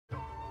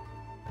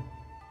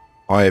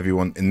Hi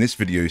everyone, in this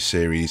video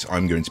series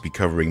I'm going to be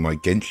covering my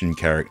Genshin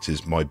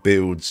characters, my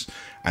builds,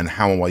 and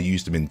how I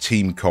use them in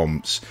team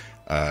comps.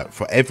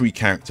 For every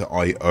character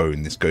I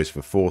own, this goes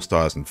for 4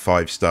 stars and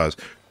 5 stars.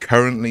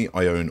 Currently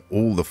I own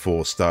all the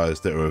 4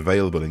 stars that are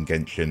available in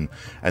Genshin,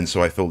 and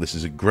so I feel this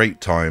is a great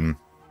time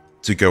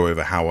to go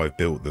over how I've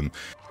built them.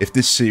 If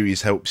this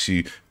series helps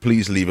you,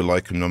 please leave a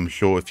like, and I'm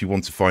sure if you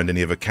want to find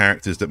any other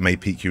characters that may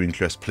pique your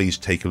interest, please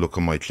take a look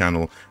on my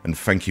channel, and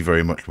thank you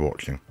very much for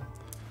watching.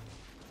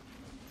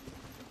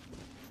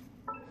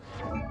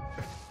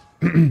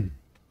 Okie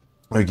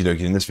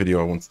dokie, in this video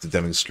I wanted to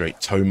demonstrate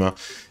Thoma.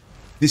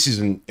 This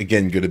isn't,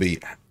 again, going to be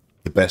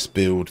the best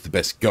build, the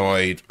best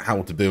guide,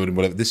 how to build him,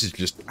 whatever. This is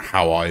just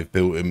how I've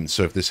built him,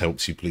 so if this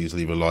helps you, please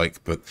leave a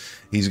like. But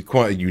he's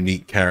quite a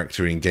unique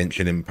character in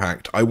Genshin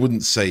Impact. I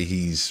wouldn't say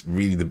he's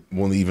really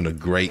even a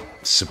great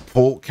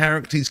support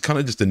character. He's kind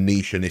of just a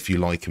niche, and if you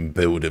like him,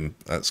 build him.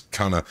 That's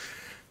kind of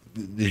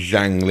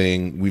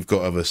Zhangling. We've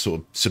got other sort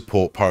of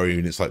support pyro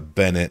units like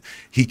Bennett.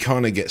 He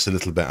kind of gets a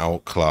little bit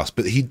outclassed,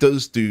 but he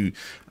does do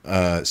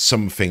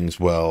some things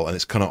well, and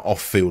it's kind of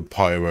off-field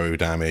pyro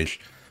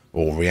damage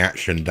or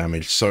reaction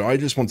damage. So I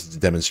just wanted to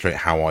demonstrate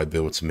how I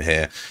built him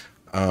here.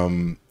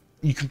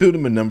 You can build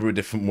him a number of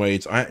different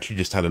ways. I actually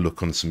just had a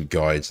look on some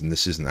guides, and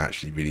this isn't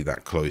actually really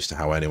that close to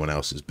how anyone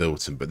else has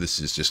built him, but this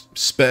is just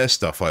spare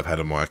stuff I've had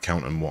on my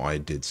account and what I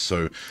did.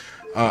 So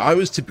I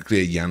was typically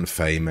a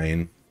Yanfei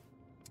main,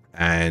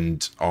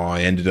 and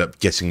I ended up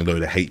getting a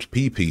load of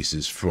HP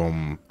pieces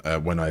from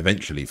when I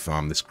eventually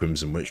farmed this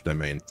Crimson Witch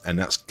domain, and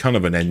that's kind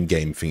of an end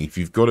game thing. If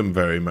you've got them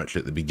very much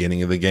at the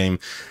beginning of the game,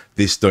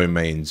 this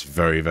domain's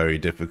very, very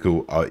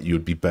difficult.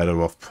 You'd be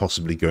better off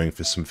possibly going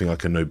for something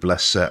like a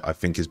Noblesse set, I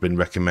think has been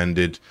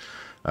recommended.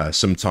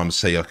 Sometimes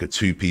say like a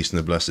 2-piece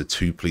Noblesse, a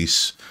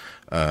 2-piece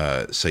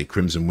say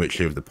Crimson Witch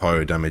here with the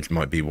pyro damage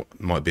might be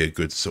a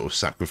good sort of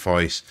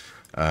sacrifice.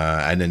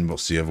 And then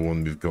what's the other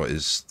one we've got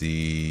is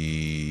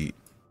the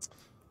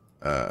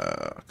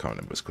I can't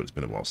remember what it's called. It's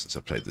been a while since I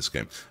played this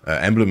game.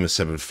 Emblem of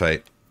Severed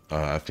Fate,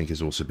 I think, has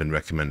also been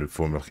recommended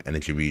for him, like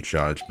energy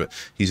recharge. But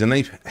he's an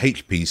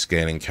HP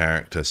scaling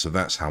character, so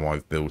that's how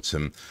I've built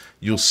him.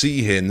 You'll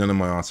see here none of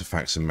my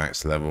artifacts are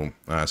max level,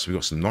 so we've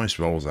got some nice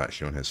rolls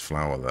actually on his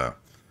flower there.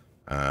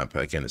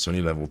 But again, it's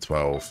only level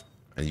 12.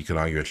 And you could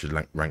argue I should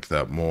rank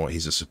that up more.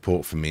 He's a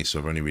support for me, so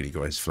I've only really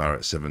got his flower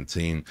at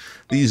 17.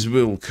 These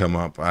will come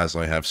up as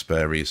I have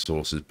spare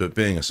resources, but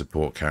being a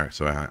support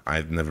character,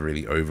 I've never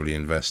really overly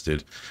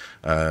invested.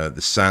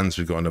 The Sands,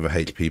 we've got another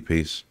HP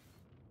piece.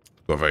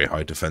 Got a very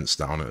high defense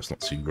down it. It's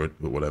not too good,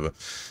 but whatever.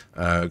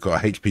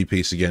 Got a HP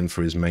piece again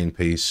for his main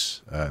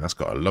piece. That's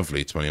got a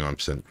lovely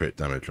 29% crit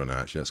damage on it,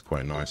 actually. That's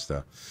quite nice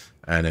there.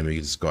 And then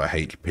we've just got a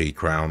HP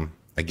crown.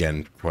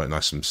 Again, quite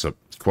nice,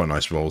 quite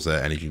nice rolls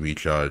there. Energy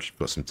recharge,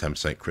 got some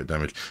 10% crit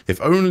damage.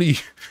 If only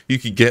you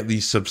could get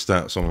these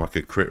substats on like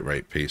a crit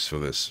rate piece for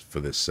this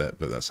set,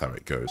 but that's how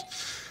it goes.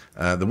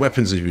 The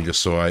weapons, as we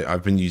just saw,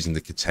 I've been using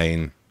the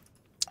Katane.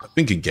 I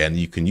think again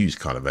you can use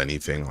kind of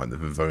anything like the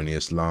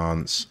Vivonius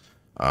Lance.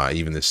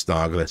 Even this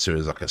Star Glitter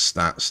is like a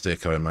stat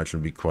stick. I imagine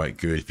would be quite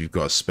good. If you've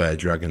got a spare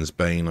Dragon's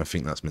Bane, I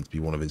think that's meant to be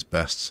one of his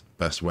best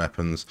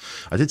weapons.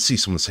 I did see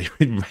someone say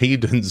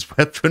Raiden's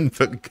weapon,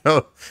 but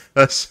God,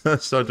 I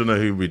don't know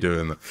who we're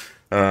doing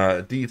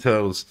that.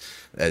 Details,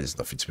 there's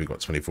nothing to be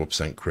got.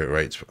 24% crit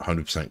rate,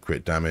 100%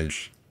 crit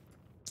damage.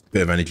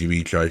 Bit of energy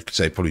recharge. Could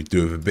say probably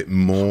do with a bit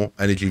more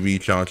energy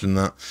recharge than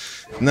that.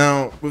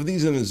 Now, with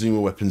these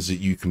Inazuma weapons that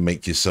you can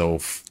make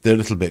yourself, they're a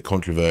little bit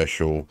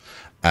controversial.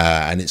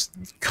 And it's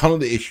kind of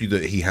the issue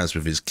that he has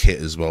with his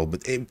kit as well,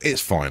 but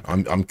it's fine.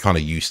 I'm kind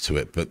of used to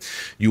it. But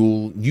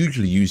you'll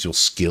usually use your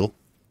skill,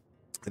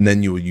 and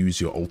then you'll use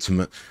your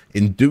ultimate.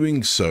 In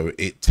doing so,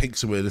 it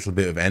takes away a little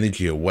bit of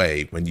energy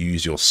away when you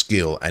use your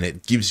skill, and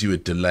it gives you a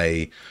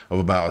delay of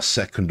about a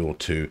second or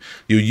two.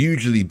 You're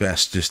usually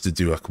best just to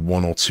do like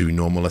 1 or 2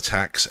 normal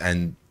attacks,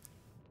 and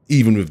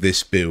even with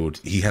this build,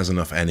 he has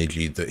enough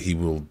energy that he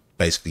will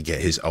basically get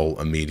his ult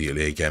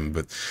immediately again.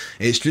 But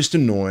it's just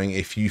annoying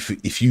if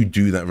you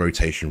do that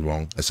rotation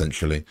wrong.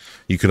 Essentially,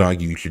 you could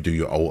argue you should do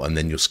your ult and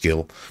then your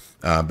skill.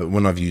 But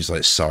when I've used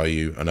like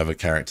Sayu and other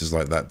characters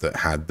like that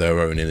had their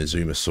own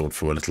Inazuma sword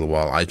for a little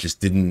while, I just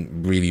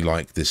didn't really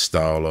like this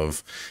style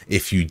of,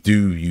 if you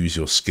do use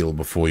your skill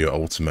before your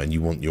ultimate and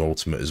you want your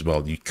ultimate as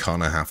well, you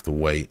kind of have to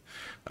wait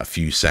a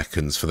few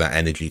seconds for that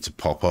energy to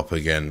pop up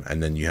again,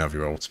 and then you have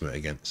your ultimate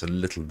again. It's a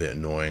little bit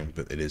annoying,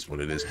 but it is what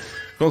it is.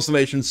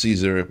 Constellations,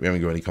 C0, we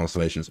haven't got any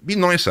constellations. It'd be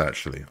nice,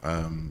 actually.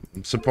 I'm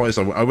surprised.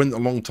 I went a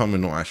long time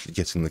and not actually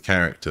getting the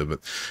character, but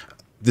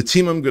the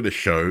team I'm going to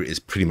show is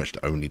pretty much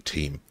the only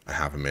team I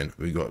have him in.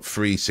 We've got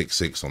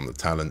 366 on the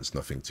talents,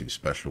 nothing too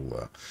special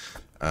there.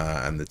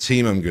 And the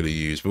team I'm going to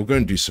use, we're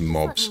going to do some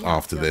mobs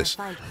after this,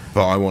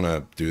 but I want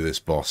to do this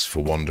boss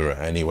for Wanderer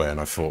anyway, and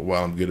I thought,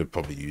 well, I'm going to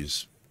probably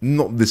use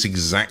not this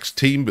exact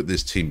team, but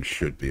this team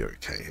should be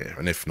okay here.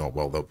 And if not,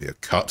 well, there'll be a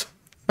cut.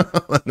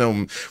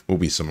 No, we'll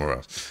be somewhere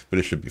else, but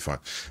it should be fine.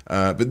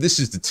 But this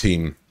is the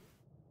team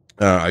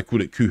I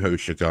called it Kuho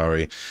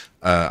Shigari.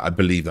 I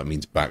believe that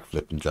means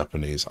backflip in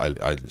Japanese.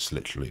 I just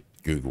literally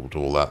Googled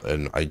all that,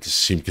 and I just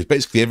assumed, because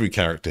basically every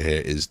character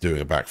here is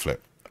doing a backflip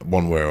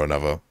one way or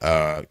another.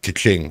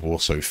 Kaching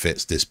also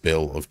fits this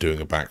bill of doing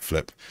a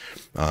backflip.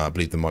 I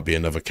believe there might be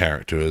another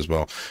character as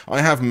well.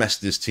 I have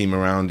messed this team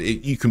around.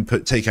 You can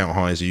take out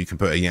Heiser, you can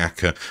put a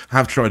Yaka. I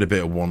have tried a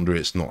bit of Wander,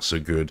 it's not so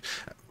good.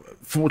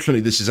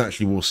 Fortunately, this is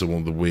actually also one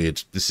of the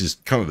weird... This is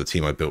kind of the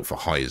team I built for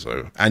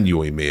Heizo and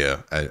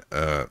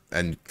Yoimiya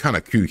and kind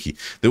of Kuki.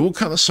 They're all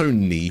kind of so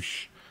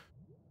niche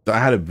that I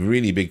had a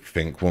really big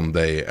think one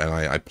day, and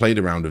I played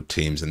a round of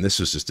teams, and this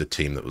was just a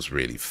team that was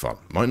really fun.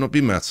 Might not be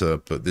meta,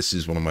 but this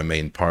is one of my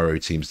main pyro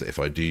teams that if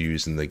I do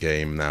use in the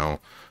game now,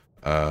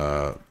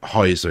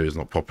 Heizo is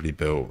not properly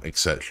built,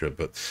 etc.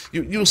 But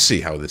you'll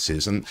see how this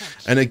is, and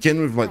again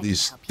with like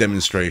these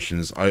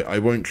demonstrations, I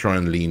won't try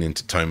and lean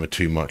into Thoma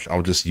too much.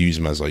 I'll just use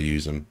them as I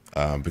use them,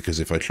 because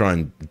if I try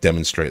and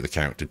demonstrate the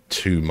character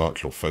too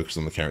much or focus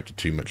on the character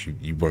too much,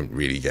 you won't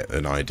really get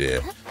an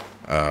idea.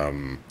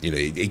 You know,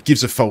 it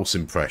gives a false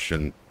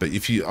impression. But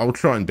I'll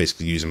try and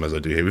basically use him as I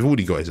do here. We've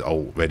already got his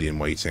ult ready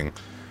and waiting.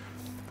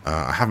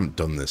 I haven't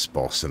done this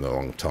boss in a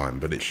long time,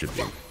 but it should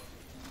be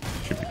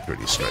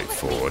pretty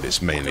straightforward.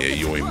 It's mainly a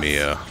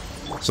Yoimiya.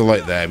 So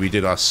like there, we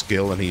did our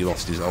skill and he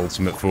lost his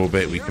ultimate for a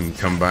bit. We can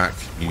come back,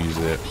 use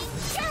it.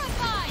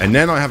 And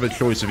then I have a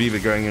choice of either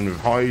going in with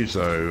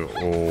Heizo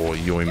or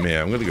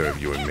Yoimiya. I'm going to go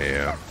with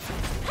Yoimiya.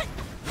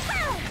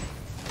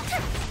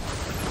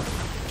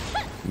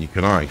 You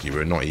can argue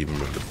we're not even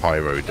with the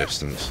pyro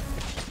distance.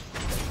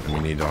 And we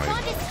need our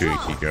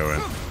Kuki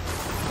going.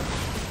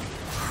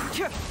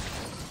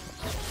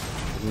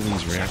 All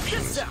these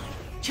reactions.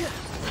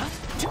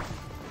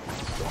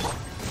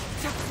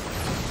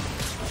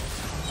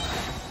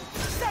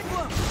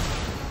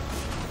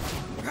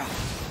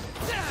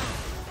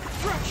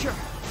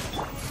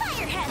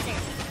 Fire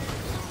hazard.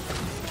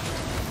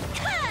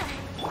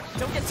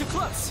 Don't get too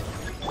close.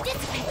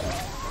 Dissipate.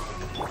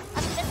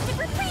 A festive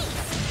reprise.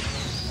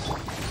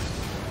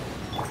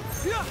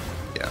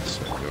 Yes,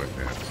 I do it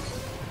there.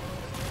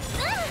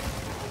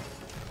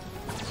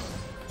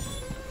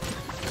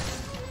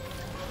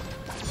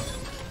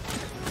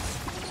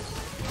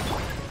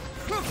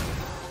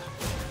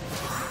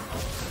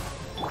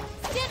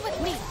 Stand with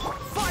me.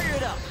 Fire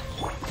it up.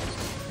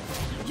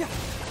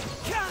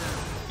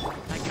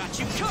 I got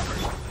you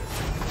covered.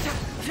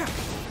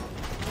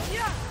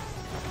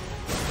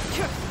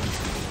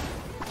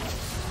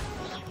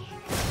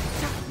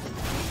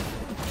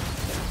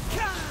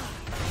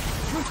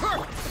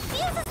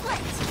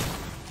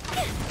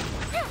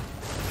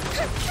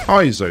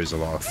 Heizo's a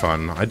lot of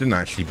fun. I didn't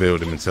actually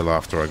build him until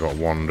after I got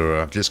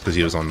Wanderer, just because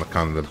he was on the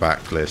kind of the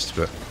back list,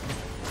 but...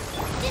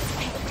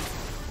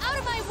 Out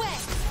of my way!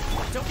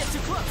 Don't get too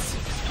close!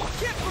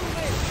 Get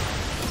moving!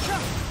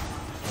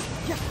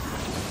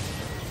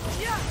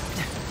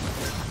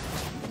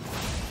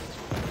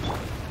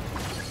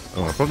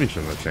 Oh, I probably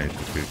shouldn't have changed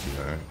the Kuki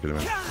though. Could have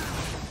been...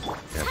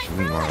 Yeah, she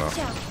didn't like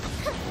that.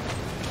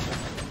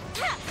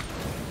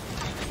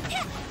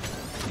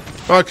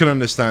 I can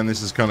understand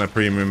this is kind of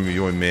premium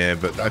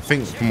Yoimiya, but I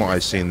think from what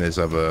I've seen, there's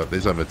other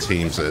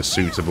teams that are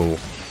suitable.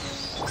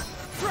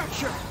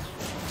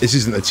 This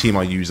isn't a team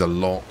I use a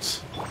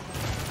lot.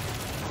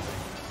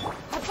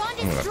 I'm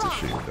gonna have to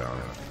shoot him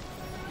down.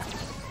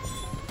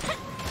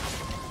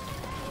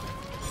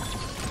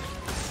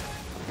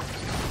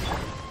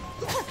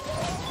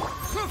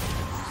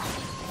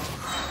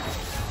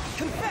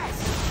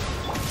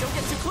 Don't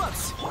get too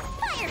close.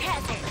 Fire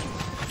hazard.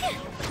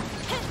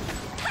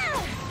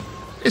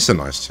 It's a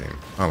nice team.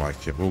 I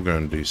like it. We'll go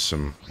and do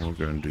some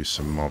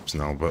mobs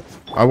now, but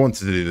I wanted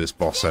to do this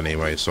boss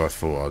anyway, so I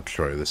thought I'd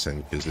throw this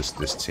in because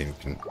this team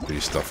can do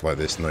stuff like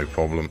this, no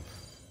problem.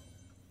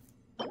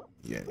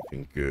 Yeah,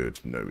 anything good?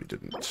 No, we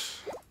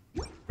didn't.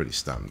 Pretty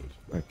standard.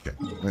 Okay,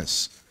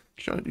 let's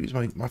try to use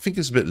my... I think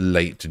it's a bit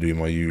late to do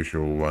my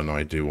usual run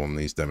I do on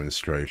these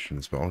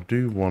demonstrations, but I'll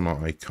do one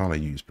I kind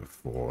of used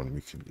before, and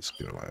we can just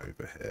go like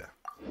over here.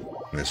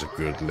 And there's a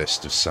good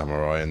list of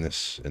samurai in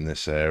this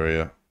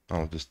area.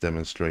 I'll just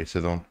demonstrate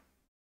it on.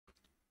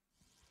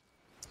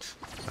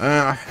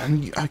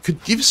 And I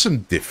could give some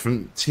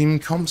different team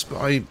comps,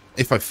 but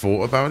if I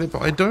thought about it,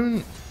 but I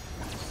don't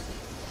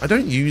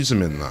use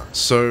them in that.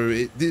 So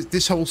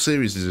this whole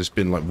series has just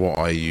been like what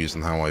I use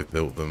and how I've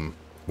built them,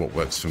 what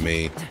works for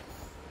me,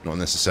 not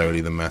necessarily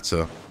the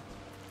meta.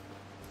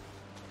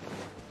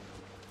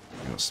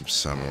 Got some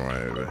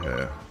samurai over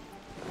here.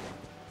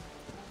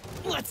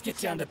 Let's get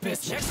down to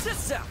business. Check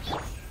this out.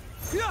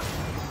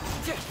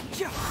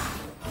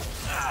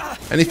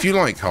 And if you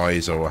like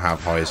Heizo or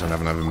have Heizo and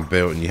haven't had them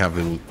built, and you have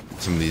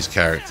some of these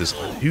characters,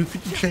 who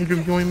could you change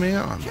with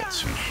Yoimiya? I'm not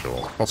too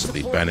sure.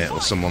 Possibly Bennett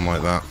or someone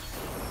like that.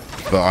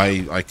 But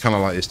I kind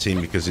of like this team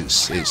because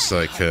it's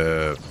like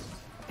kind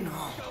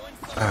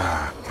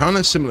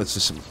of similar to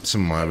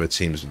some of my other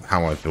teams.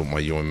 How I built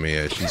my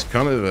Yoimiya. She's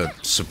kind of a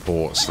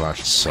support /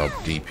 sub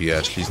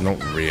DPS. She's not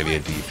really a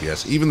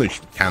DPS, even though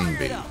she can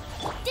be.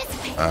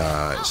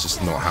 It's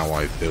just not how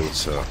I built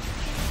her.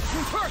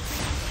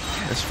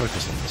 let's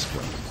focus on this guy.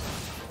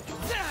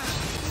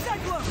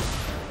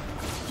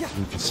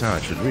 You can see I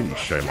should really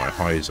show my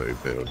Heizo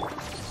build.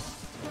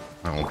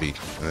 That will be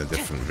in a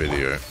different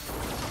video.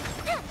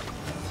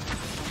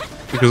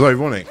 Because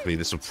ironically,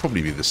 this will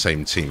probably be the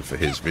same team for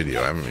his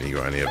video. I haven't really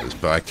got any others,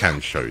 but I can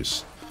show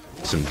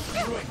some...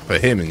 For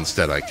him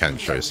instead, I can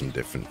show some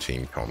different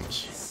team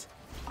comps.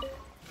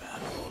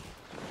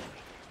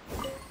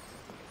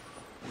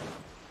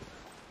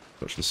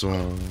 Touch the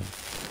song.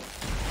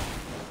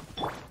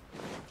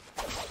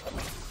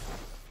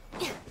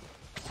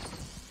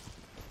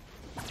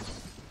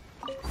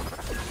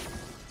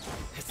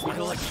 It's my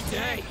lucky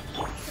day.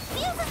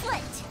 Fuse is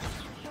lit.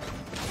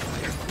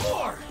 There's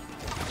more.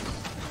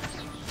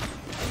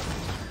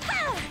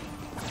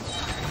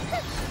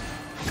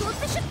 Goes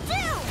Bishop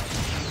down.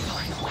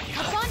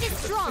 Our bond is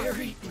strong.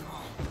 Very...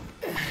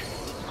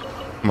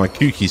 My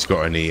Kuki's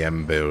got an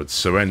EM build,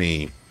 so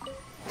any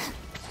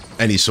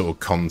sort of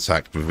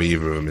contact with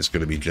either of them is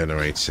going to be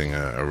generating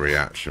a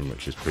reaction,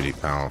 which is pretty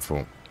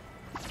powerful.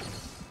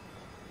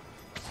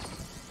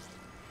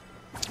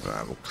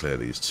 Right, we'll clear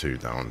these two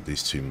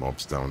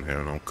mobs down here,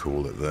 and I'll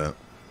call it there.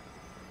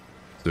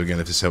 So again,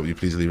 if this helped you,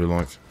 please leave a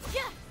like.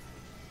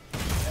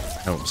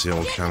 Helps the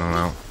old channel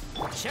out.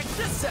 Check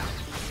this out.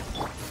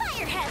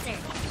 Fire hazard.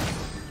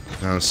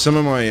 Now, some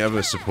of my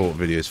other support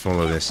videos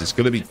follow this. It's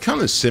going to be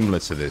kind of similar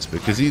to this,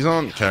 because these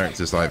aren't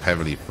characters that I've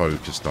heavily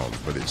focused on,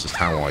 but it's just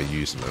how I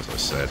use them, as I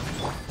said.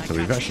 So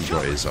we've actually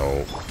got his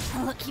ult.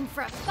 Looking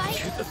for a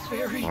fight? The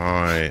fairy.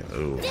 Alright,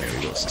 oh, here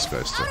we got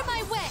suspected. Out of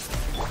my way.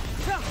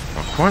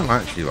 I quite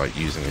actually like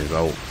using his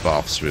ult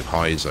buffs with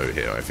Heizo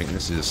here. I think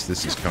this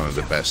is kind of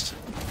the best,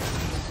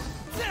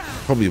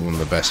 probably one of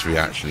the best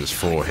reactions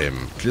for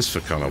him, just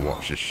for kind of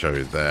what just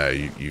showed there.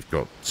 You've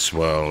got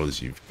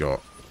swirls, you've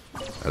got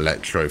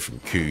Electro from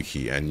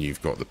Kuki, and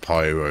you've got the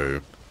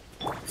Pyro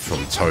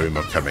from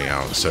Thoma coming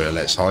out, so it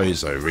lets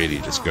Heizo really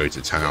just go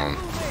to town.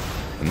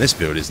 And this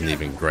build isn't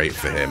even great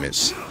for him.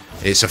 It's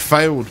a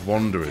failed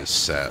Wanderers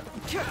set.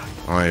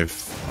 I've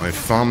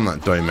farmed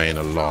that domain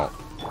a lot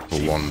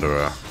for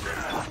Wanderer,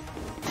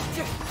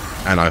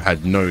 and I've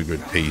had no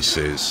good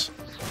pieces.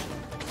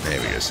 There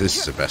we go. So this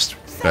is a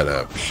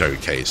better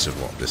showcase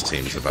of what this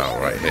team's about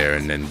right here.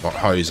 And then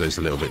Heizo's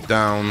a little bit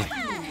down.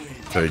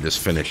 So just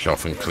finish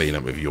off and clean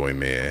up with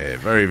Yoimir here.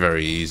 Very,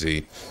 very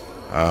easy.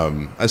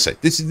 As I say,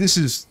 this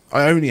is.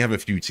 I only have a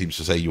few teams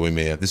to say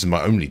Yoimir. This is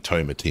my only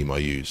Thoma team I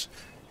use.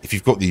 If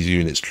you've got these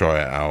units, try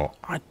it out.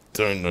 I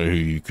don't know who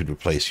you could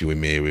replace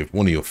Yoimir with.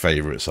 One of your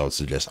favourites, I would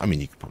suggest. I mean,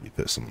 you could probably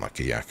put something like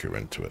a Yaku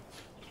into it.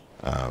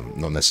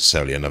 Not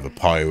necessarily another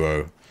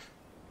Pyro.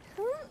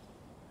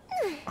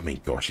 I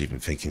mean, gosh, even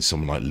thinking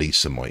someone like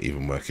Lisa might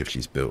even work if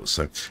she's built.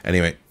 So,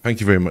 anyway, thank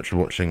you very much for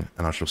watching,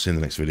 and I shall see you in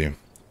the next video.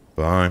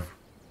 Bye.